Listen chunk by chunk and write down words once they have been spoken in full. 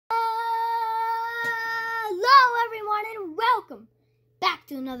Hello everyone and welcome back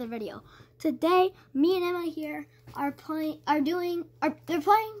to another video. Today, me and Emma here we're playing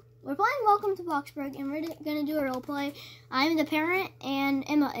Welcome to Bloxburg, and we're gonna do a role play. I'm the parent and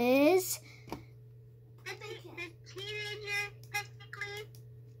Emma is the teenager, technically.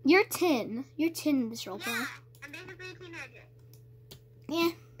 You're 10. You're 10 in this role play. Yeah, I'm basically a teenager. Yeah,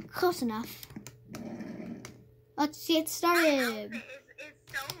 close enough. Let's get started. My outfit is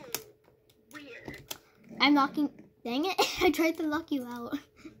so weird. I'm knocking. Dang it! I tried to lock you out.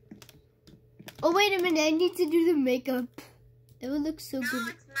 Oh wait a minute! I need to do the makeup. It would look so good. No,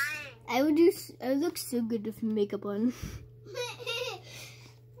 it's mine. I would look so good with makeup on.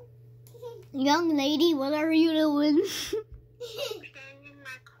 Young lady, what are you doing? Changing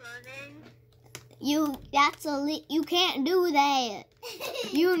my clothing. You can't do that.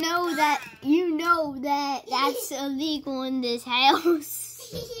 You know that that's illegal in this house.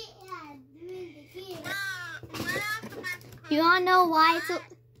 What else am I supposed You wanna know why it's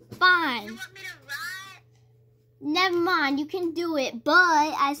fine? You want me to ride? Never mind, you can do it, but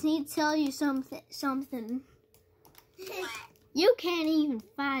I just need to tell you something. What? You can't even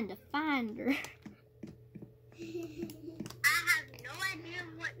find a finder. I have no idea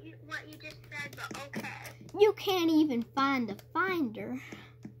what you just said, but okay. You can't even find a finder.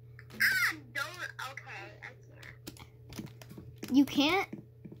 Okay, I can't. You can't?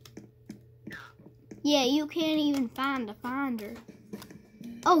 No. Yeah, you can't even find a finder.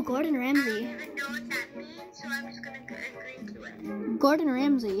 Oh, Gordon I Ramsay. don't even know what that means, so I'm just gonna agree to it. Gordon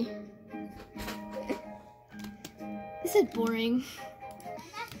Ramsay. This is boring.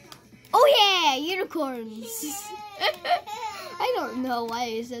 Oh yeah, unicorns. I don't know why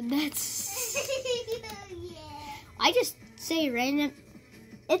I said that. I just say random.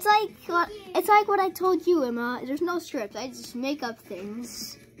 It's like what I told you, Emma. There's no script. I just make up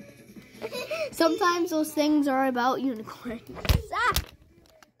things. Sometimes those things are about unicorns.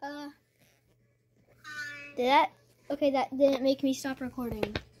 That didn't make me stop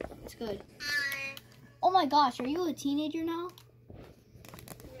recording. It's good. Oh my gosh, are you a teenager now?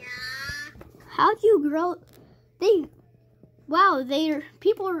 Yeah. How'd you grow?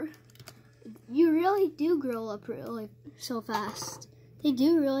 You really do grow up really so fast. They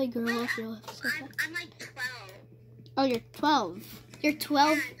do really grow up so fast. I'm like 12. Oh, you're 12. You're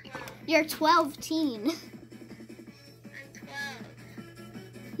 12. Yeah, 12. You're 12 teen. I'm 12.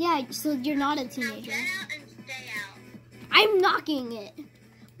 Yeah, so you're not a Now teenager. get out and stay out. I'm knocking it.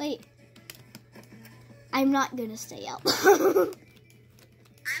 Wait. I'm not gonna stay out. I will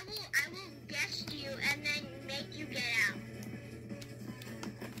guest you and then make you get out.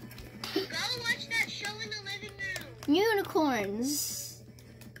 Go watch that show in the living room. Unicorns.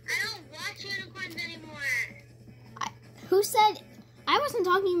 I don't watch unicorns anymore. Who said? I wasn't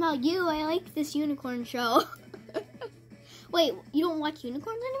talking about you. I like this unicorn show. Wait, you don't watch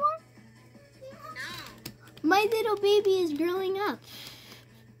unicorns anymore? No. My little baby is growing up.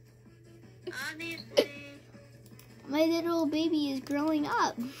 Obviously. My little baby is growing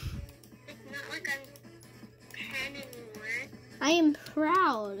up. It's not like I'm 10 anymore. I am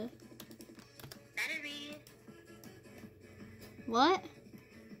proud. Better be. What?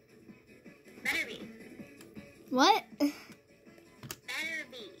 Better be. What? Better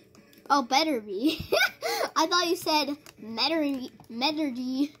be. Oh, better be. I thought you said mettergy.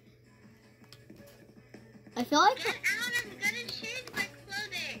 I feel like. Get out, I'm gonna change my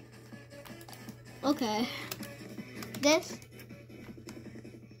clothing. Okay. This.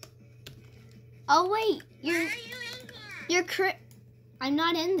 Oh wait, Why are you in here? I'm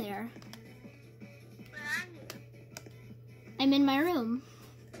not in there. I'm in my room,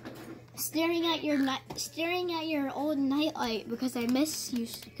 staring at your old nightlight because I miss you.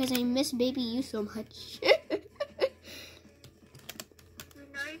 Because I miss baby you so much. You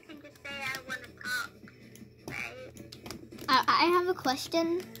know you can just say I want to talk, right? I have a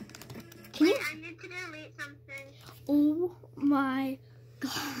question. Can you? I need to delete something. Oh my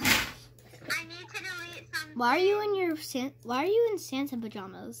god. I need to delete something. Why are you in Santa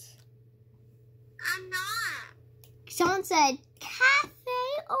pajamas? I'm not. Someone said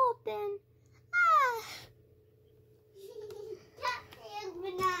cafe open. Ah.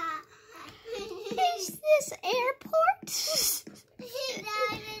 Is this airport?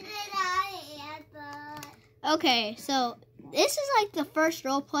 Okay, so this is like the first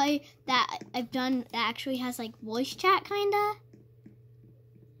role play that I've done that actually has like voice chat kinda.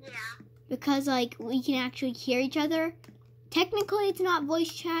 Yeah. Because like we can actually hear each other. Technically it's not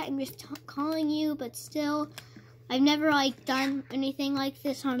voice chat, I'm just calling you, but still I've never like done anything like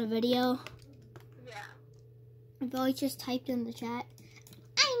this on a video. Yeah. I've always just typed in the chat,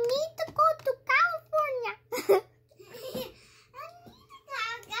 I need to go to California.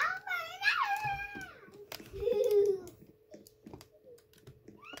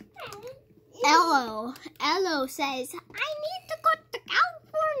 Leo says, I need to go to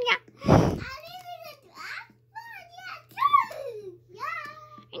California.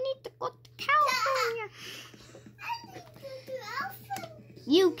 I need to go to California.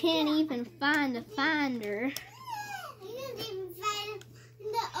 You can't even find a finder.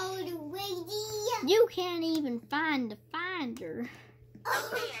 You can't even find a finder.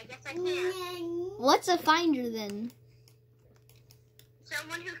 Okay, I guess I can. What's a finder then?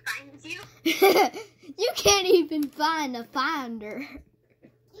 Someone who finds you? You can't even find a finder.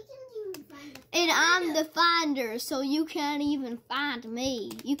 And I'm the finder, so you can't even find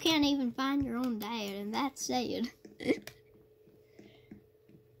me. You can't even find your own dad, and that's sad.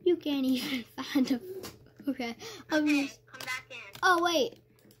 You can't even find a... Okay. Come back in. Oh, wait.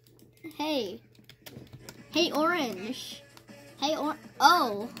 Hey. Hey, Orange. Hey,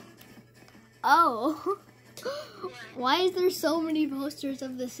 Oh. Oh. Why is there so many posters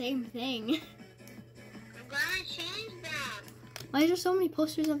of the same thing? I'm gonna change them. Why is there so many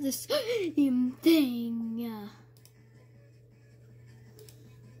posters of the same thing?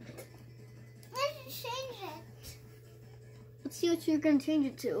 Let's change it. Let's see what you're gonna change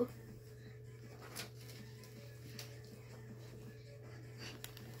it to.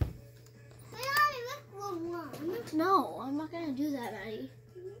 No, I'm not gonna do that, Maddie.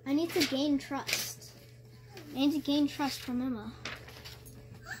 I need to gain trust. I need to gain trust from Emma.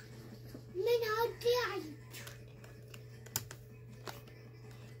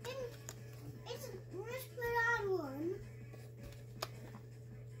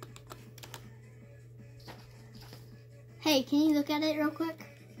 Hey, can you look at it real quick?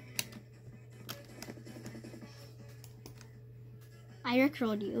 I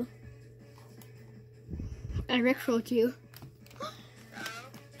rickrolled you. I rickrolled you.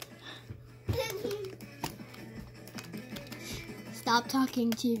 Stop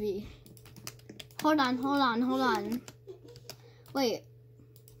talking, TV. Hold on. Wait.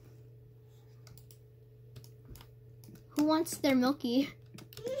 Who wants their milky?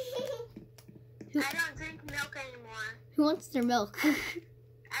 I don't drink milk anymore. Who wants their milk? I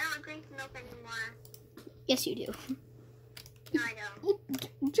don't drink milk anymore. Yes, you do. No, I don't.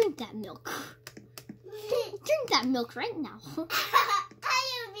 You drink that milk. Drink that milk right now. I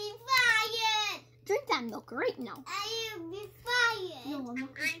will be fired. Drink that milk right now. I will be fired. No, I'm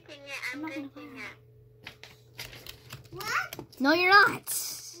drinking it. I'm drinking it. What? No, you're not.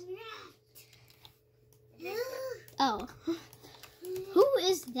 Oh. Who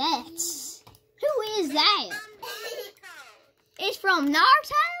is that? Who is that? It's from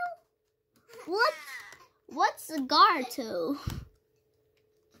Naruto? What's a Garuto?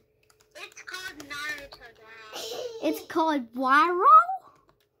 It's called Naruto, Dad. It's called Wario?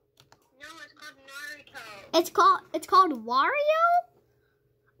 No, it's called Naruto. It's called Wario?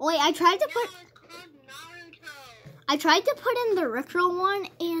 Wait, I tried to put... No, it's called Naruto. I tried to put in the Rickroll one,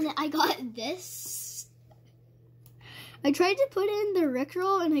 and I got this. I tried to put in the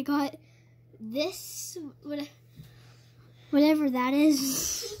Rickroll, and I got this, whatever that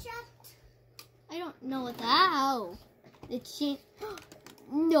is. I don't know what that. Oh, it's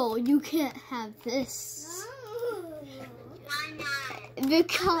no, you can't have this. Why not?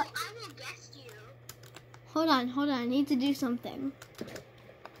 Because I will guess you. hold on. I need to do something.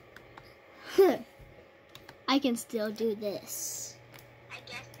 I can still do this. I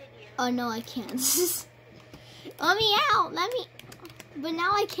guessed you. Oh no, I can't. Let me out. But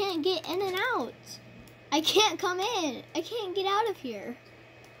now I can't get in and out. I can't come in. I can't get out of here.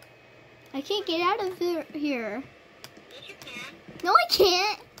 I can't get out of here. Yes, you can. No, I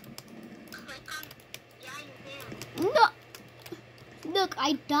can't. Click on. Yeah, you can. No. Look,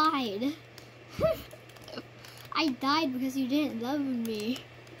 I died. I died because you didn't love me.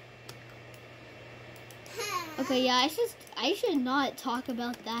 Okay, yeah, I should not talk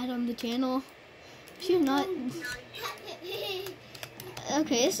about that on the channel. Should not.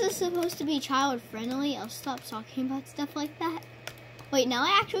 Okay, this is supposed to be child friendly. I'll stop talking about stuff like that. Wait, now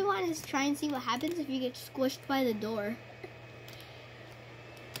I actually want to try and see what happens if you get squished by the door.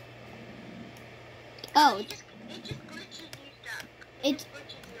 Oh. It just glitches you stuff. It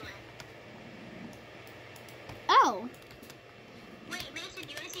glitches you in. Oh. Wait, Mason, do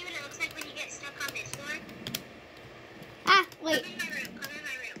you want to see what it looks like when you get stuck on this door? Ah, wait. Come in my room. Come in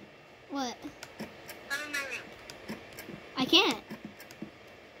my room. What? Come in my room. I can't.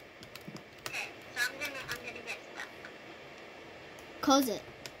 Okay, so I'm gonna get stuck. Close it.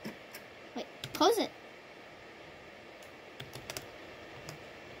 Wait, close it.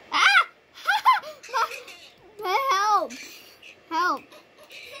 Ah! Help! Help!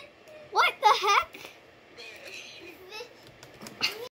 What the heck?